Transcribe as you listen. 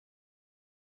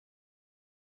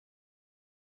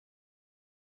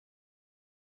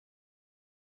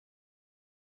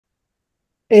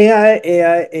AI,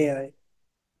 AI, AI.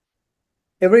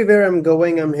 Everywhere I'm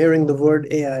going, I'm hearing the word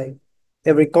AI.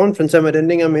 Every conference I'm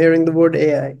attending, I'm hearing the word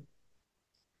AI.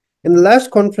 In the last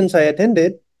conference I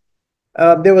attended,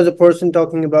 there was a person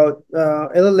talking about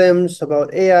LLMs,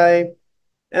 about AI,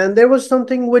 and there was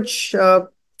something which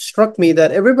struck me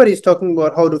that everybody's talking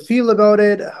about how to feel about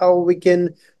it, how we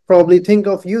can probably think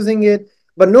of using it,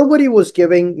 but nobody was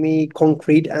giving me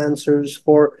concrete answers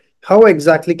for how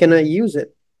exactly can I use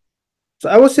it. So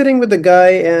I was sitting with a guy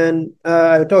and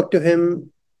I talked to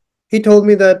him. He told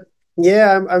me that,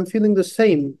 yeah, I'm feeling the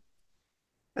same.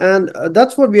 And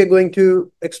that's what we are going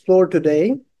to explore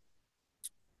today.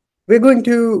 We're going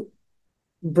to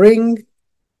bring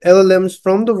LLMs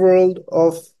from the world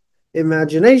of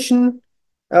imagination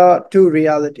to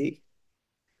reality.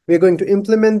 We're going to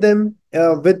implement them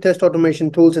with test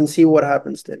automation tools and see what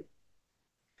happens then.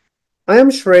 I am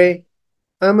Shray.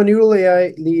 I'm a neural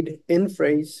AI lead in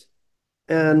Phrase.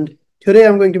 And today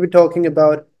I'm going to be talking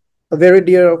about a very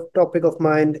dear topic of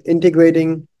mine,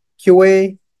 integrating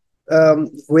QA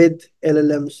with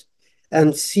LLMs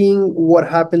and seeing what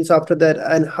happens after that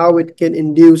and how it can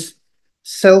induce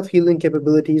self-healing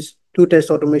capabilities to test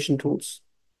automation tools.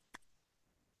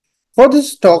 For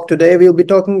this talk today, we'll be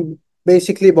talking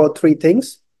basically about three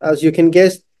things. As you can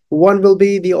guess, one will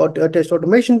be the test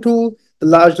automation tool, the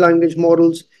large language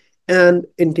models, and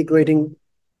integrating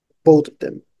both of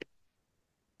them.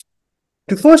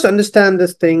 To first understand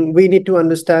this thing, we need to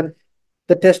understand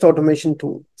the test automation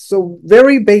tool. So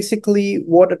very basically,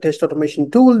 what a test automation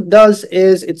tool does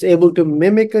is it's able to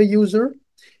mimic a user,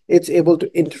 it's able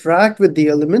to interact with the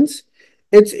elements,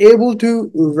 it's able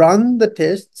to run the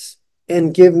tests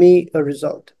and give me a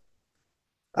result.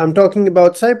 I'm talking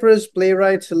about Cypress,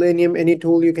 Playwright, Selenium, any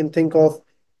tool you can think of.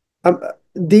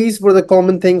 These were the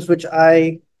common things which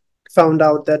I found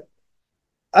out that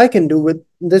I can do with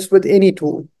this with any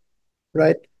tool,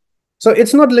 right? So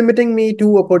it's not limiting me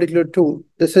to a particular tool.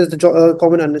 This is the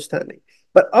common understanding.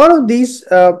 But out of these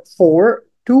four,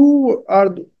 two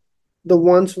are the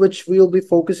ones which we'll be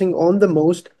focusing on the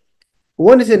most.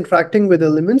 One is interacting with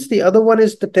elements. The other one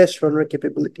is the test runner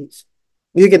capabilities.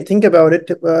 You can think about it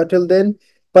till then,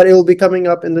 but it will be coming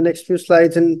up in the next few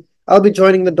slides, and I'll be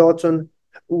joining the dots on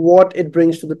what it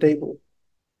brings to the table.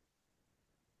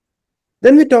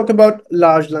 Then we talk about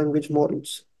large language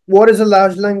models. What is a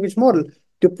large language model?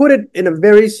 To put it in a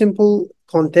very simple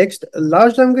context, a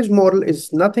large language model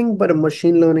is nothing but a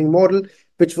machine learning model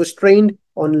which was trained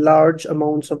on large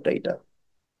amounts of data.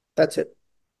 That's it,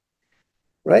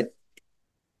 right?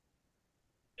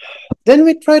 Then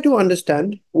we try to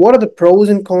understand what are the pros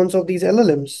and cons of these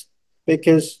LLMs.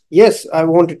 Because yes, I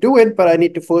want to do it, but I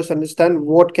need to first understand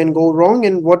what can go wrong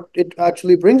and what it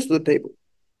actually brings to the table.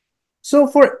 So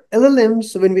for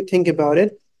LLMs, when we think about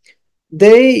it,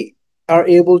 they are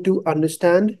able to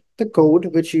understand the code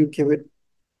which you give it.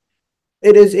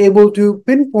 It is able to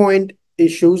pinpoint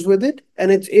issues with it,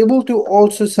 and it's able to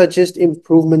also suggest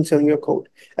improvements on your code.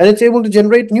 And it's able to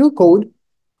generate new code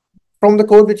from the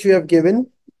code which you have given,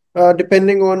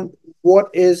 depending on what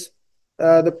is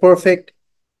the perfect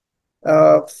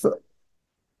uh,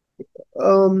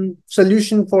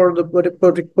 solution for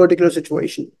the particular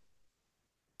situation.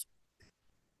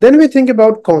 Then we think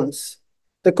about cons.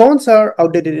 The cons are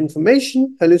outdated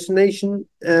information, hallucination,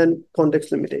 and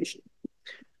context limitation.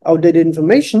 Outdated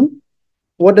information,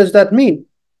 what does that mean?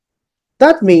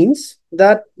 That means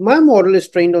that my model is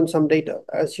trained on some data.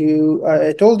 As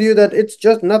I told you that it's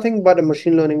just nothing but a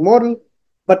machine learning model,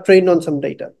 but trained on some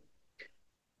data.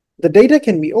 The data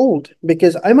can be old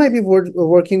because I might be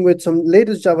working with some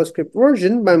latest JavaScript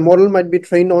version. My model might be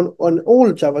trained on an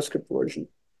old JavaScript version.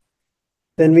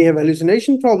 Then we have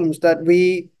hallucination problems that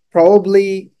we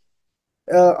probably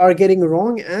are getting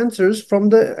wrong answers from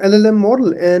the LLM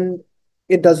model and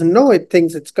it doesn't know, it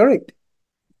thinks it's correct.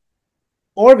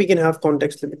 Or we can have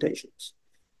context limitations.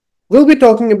 We'll be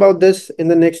talking about this in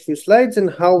the next few slides and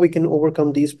how we can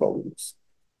overcome these problems.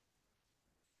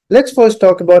 Let's first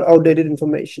talk about outdated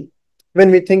information.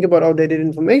 When we think about outdated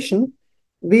information,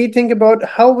 we think about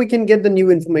how we can get the new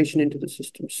information into the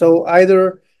system. So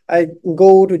either I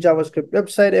go to JavaScript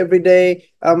website every day,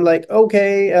 I'm like,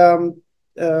 okay,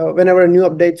 whenever a new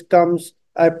update comes,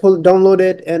 I download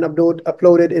it and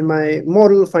upload it in my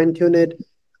model, fine tune it,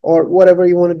 or whatever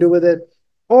you want to do with it.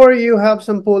 Or you have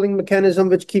some polling mechanism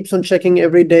which keeps on checking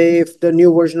every day if the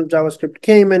new version of JavaScript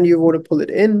came and you want to pull it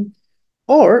in.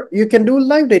 Or you can do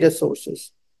live data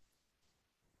sources.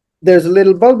 There's a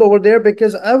little bulb over there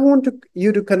because I want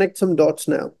you to connect some dots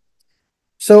now.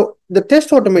 So the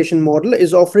test automation model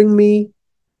is offering me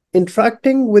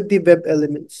interacting with the web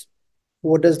elements.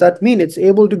 What does that mean? It's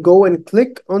able to go and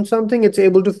click on something. It's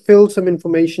able to fill some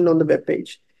information on the web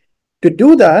page. To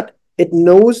do that, it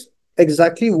knows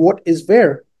exactly what is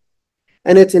where,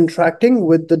 and it's interacting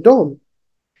with the DOM.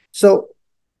 So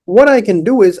what I can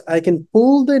do is I can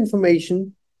pull the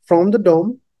information from the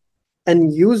DOM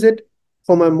and use it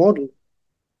for my model.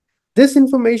 This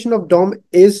information of DOM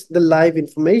is the live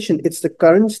information. It's the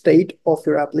current state of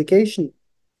your application.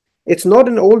 It's not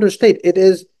an older state. It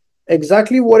is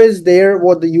exactly what is there,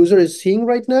 what the user is seeing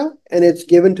right now, and it's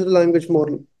given to the language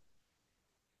model.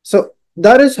 So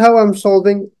that is how I'm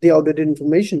solving the outdated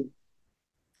information.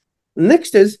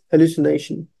 Next is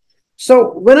hallucination.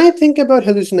 So when I think about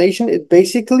hallucination, it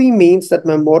basically means that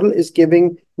my model is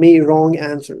giving me wrong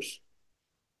answers.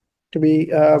 To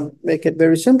make it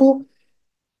very simple,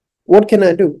 what can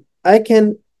I do? I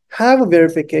can have a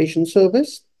verification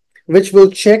service which will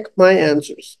check my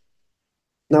answers.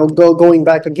 Now going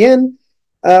back again,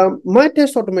 my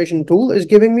test automation tool is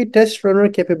giving me test runner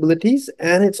capabilities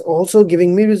and it's also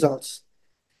giving me results.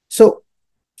 So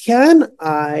can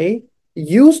I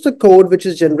use the code which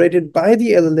is generated by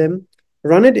the LLM,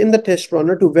 run it in the test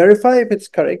runner to verify if it's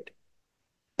correct,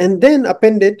 and then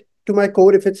append it to my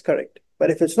code if it's correct.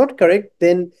 But if it's not correct,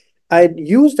 then I'd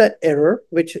use that error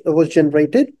which was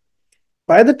generated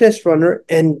by the test runner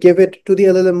and give it to the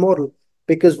LLM model.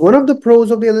 Because one of the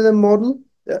pros of the LLM model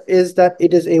is that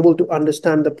it is able to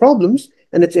understand the problems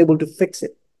and it's able to fix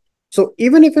it. So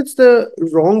even if it's the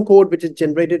wrong code which is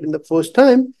generated in the first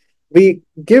time, we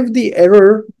give the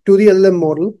error to the LLM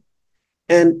model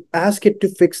and ask it to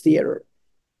fix the error.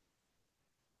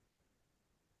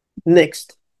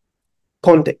 Next,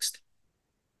 context.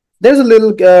 There's a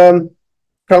little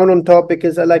crown on top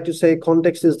because I like to say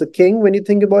context is the king when you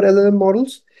think about LLM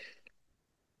models.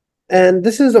 And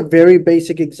this is a very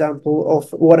basic example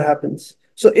of what happens.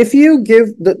 So if you give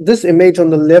this image on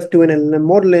the left to an LLM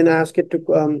model and ask it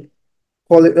to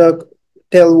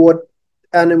tell what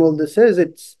animal this is,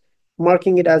 it's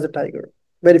marking it as a tiger.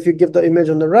 But if you give the image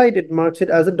on the right, it marks it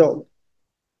as a dog.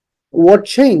 What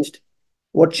changed?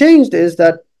 What changed is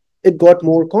that it got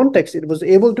more context. It was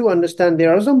able to understand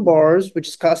there are some bars which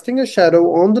is casting a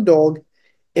shadow on the dog,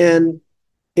 and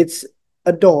it's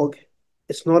a dog.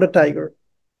 It's not a tiger.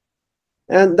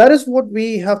 And that is what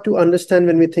we have to understand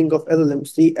when we think of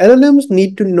LLMs. The LLMs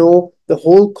need to know the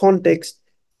whole context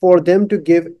for them to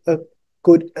give a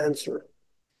good answer.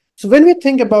 So when we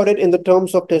think about it in the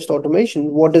terms of test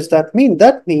automation, what does that mean?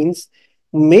 That means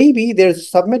maybe there's a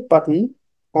submit button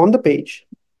on the page,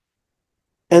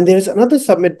 and there's another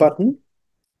submit button,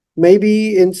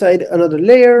 maybe inside another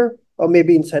layer, or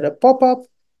maybe inside a pop-up,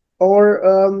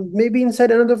 or maybe inside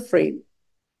another frame.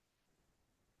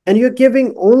 And you're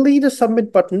giving only the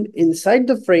submit button inside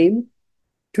the frame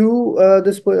to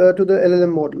to the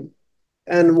LLM model.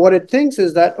 And what it thinks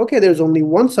is that, okay, there's only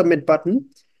one submit button,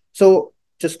 so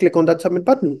just click on that submit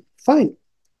button. Fine.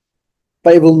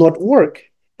 But it will not work.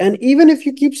 And even if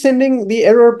you keep sending the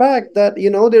error back that,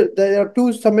 there are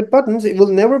two submit buttons, it will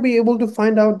never be able to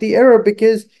find out the error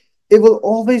because it will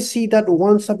always see that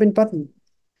one submit button.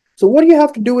 So what you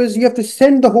have to do is you have to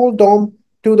send the whole DOM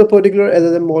to the particular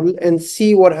LLM model and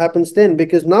see what happens then,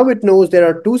 because now it knows there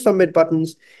are two submit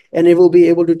buttons and it will be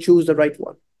able to choose the right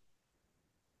one.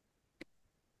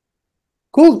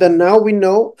 Cool, then now we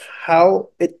know how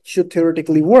it should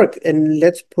theoretically work, and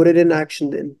let's put it in action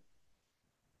then.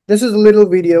 This is a little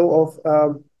video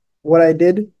of what I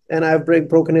did, and I've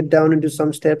broken it down into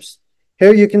some steps.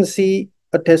 Here you can see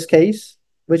a test case,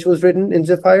 which was written in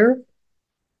Zephyr,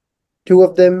 two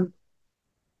of them,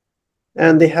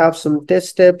 and they have some test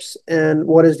steps and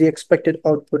what is the expected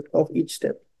output of each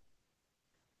step.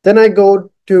 Then I go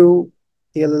to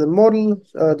the LLM model,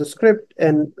 the script,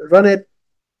 and run it.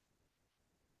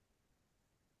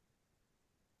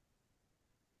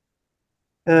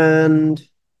 And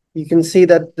you can see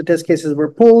that the test cases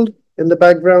were pulled in the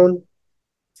background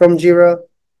from Jira.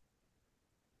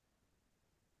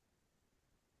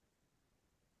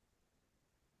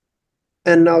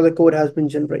 And now the code has been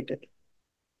generated.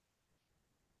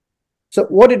 So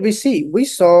what did we see? We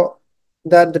saw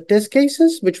that the test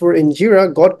cases which were in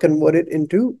Jira got converted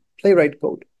into Playwright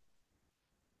code.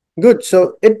 Good.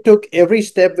 So it took every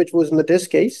step which was in the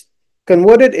test case,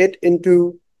 converted it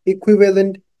into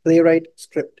equivalent Playwright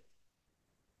script.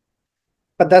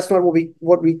 But that's not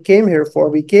what we came here for.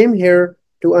 We came here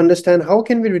to understand how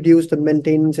can we reduce the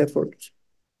maintenance efforts,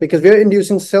 because we're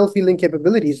inducing self-healing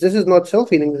capabilities. This is not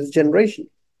self-healing, this is generation.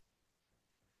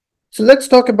 So let's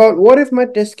talk about what if my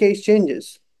test case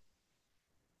changes,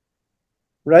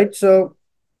 right? So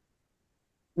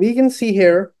we can see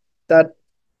here that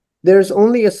there's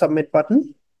only a submit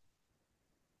button.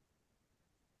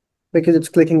 because it's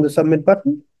clicking the submit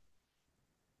button.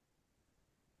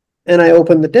 And I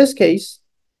open the test case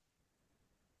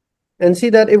and see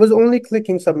that it was only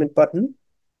clicking submit button.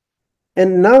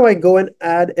 And now I go and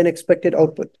add an expected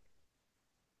output.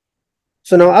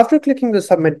 So now after clicking the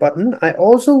submit button, I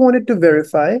also wanted to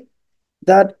verify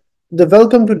that the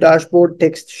welcome to dashboard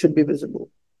text should be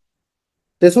visible.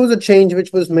 This was a change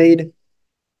which was made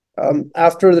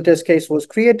after the test case was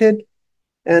created.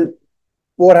 And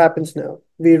what happens now?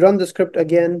 We run the script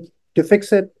again to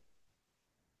fix it.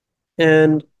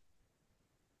 And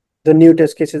the new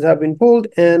test cases have been pulled,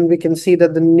 and we can see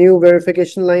that the new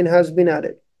verification line has been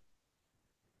added.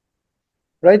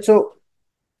 Right? So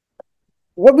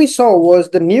what we saw was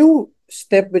the new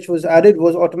step which was added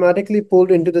was automatically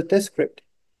pulled into the test script.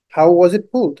 How was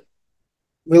it pulled?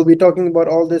 We'll be talking about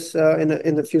all this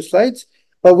in a few slides,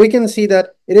 but we can see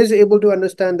that it is able to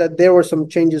understand that there were some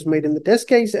changes made in the test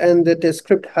case and the test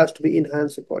script has to be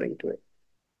enhanced according to it,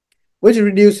 which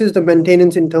reduces the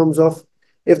maintenance in terms of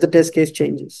if the test case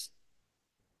changes.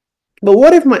 But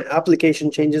what if my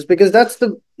application changes? Because that's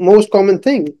the most common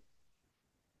thing.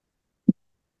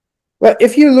 Well,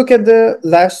 if you look at the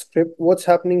last script, what's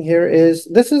happening here is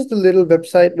this is the little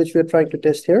website which we're trying to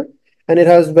test here, and it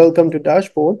has welcome to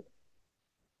dashboard.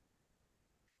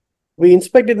 We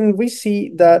inspect it and we see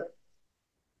that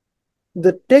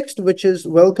the text which is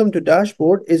welcome to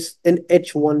dashboard is an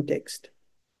H1 text.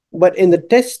 But in the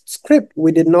test script,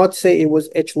 we did not say it was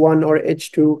H1 or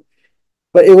H2,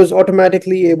 but it was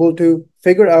automatically able to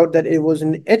figure out that it was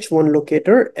an H1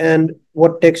 locator and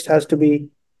what text has to be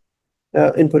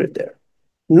inputted there.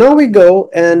 Now we go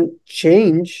and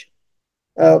change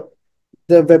the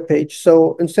web page.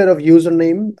 So instead of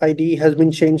username ID has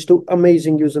been changed to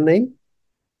amazing username.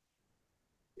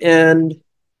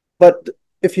 But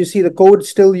if you see the code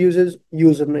still uses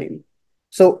username.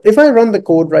 So if I run the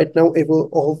code right now, it will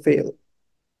all fail.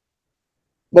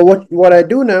 But what I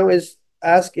do now is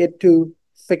ask it to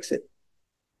fix it.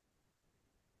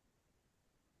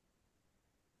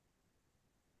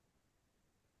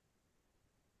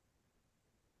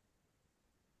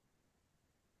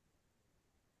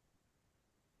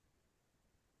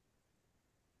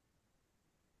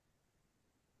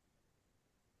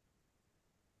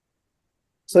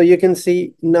 So you can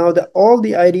see now that all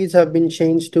the IDs have been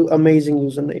changed to amazing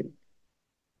username.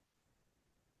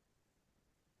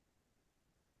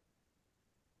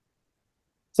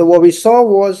 So what we saw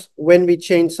was when we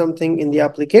changed something in the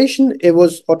application, it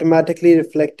was automatically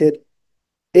reflected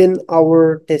in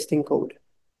our testing code.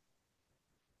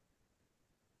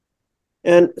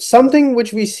 And something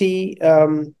which we see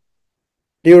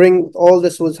during all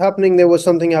this was happening, there was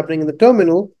something happening in the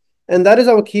terminal, and that is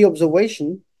our key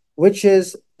observation, which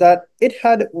is that it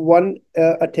had one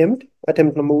attempt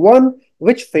number one,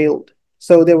 which failed.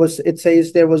 So it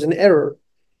says there was an error,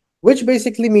 which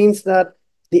basically means that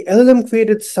the LLM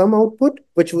created some output,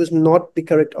 which was not the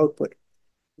correct output.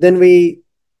 Then we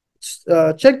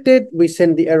checked it, we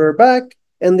sent the error back,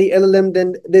 and the LLM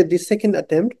then did the second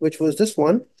attempt, which was this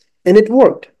one, and it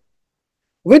worked,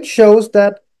 which shows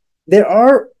that there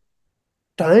are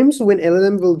times when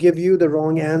LLM will give you the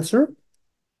wrong answer,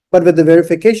 but with the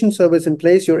verification service in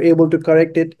place, you're able to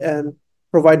correct it and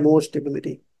provide more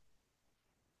stability.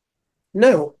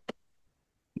 Now,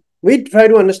 we try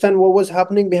to understand what was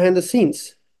happening behind the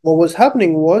scenes. What was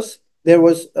happening was there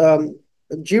was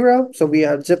Jira, so we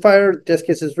had Zephyr, test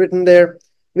cases written there.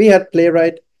 We had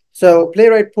Playwright. So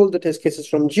Playwright pulled the test cases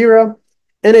from Jira,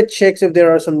 and it checks if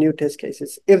there are some new test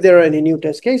cases. If there are any new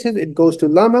test cases, it goes to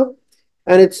Lamma,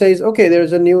 and it says, okay,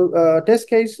 there's a new test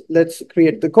case. Let's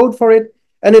create the code for it.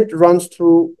 And it runs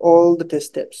through all the test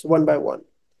steps one by one,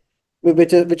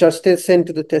 which are still sent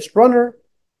to the test runner.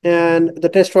 And the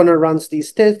test runner runs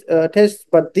these tests,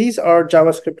 but these are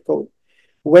JavaScript code.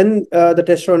 When the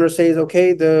test runner says,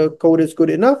 okay, the code is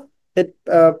good enough, it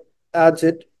adds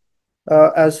it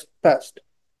as passed.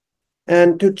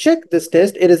 And to check this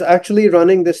test, it is actually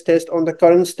running this test on the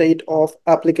current state of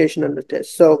application under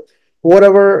test. So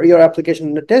whatever your application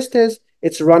under test is,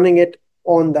 it's running it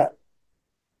on that.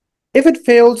 If it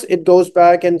fails, it goes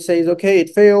back and says, okay, it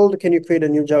failed. Can you create a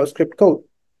new JavaScript code?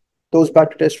 Goes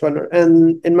back to test runner.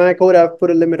 And in my code, I've put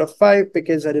a limit of 5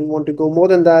 because I didn't want to go more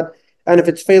than that. And if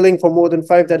it's failing for more than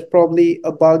 5, that's probably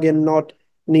a bug and not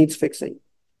needs fixing.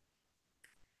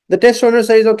 The test runner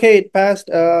says, okay, it passed,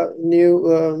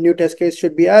 new test case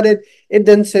should be added. It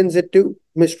then sends it to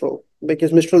Mistral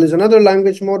because Mistral is another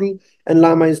language model and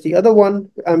Llama is the other one.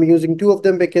 I'm using 2 of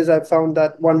them because I found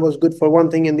that one was good for one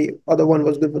thing and the other one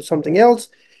was good for something else.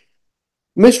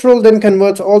 Mistral then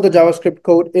converts all the JavaScript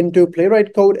code into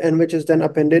Playwright code, and which is then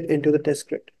appended into the test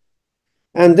script.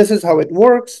 And this is how it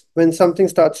works. When something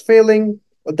starts failing,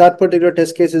 that particular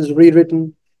test case is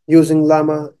rewritten using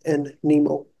Lamma and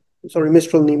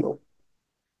Mistral Nemo.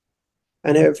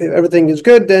 And if everything is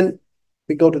good, then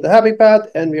we go to the happy path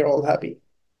and we are all happy.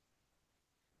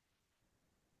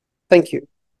 Thank you.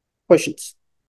 Questions?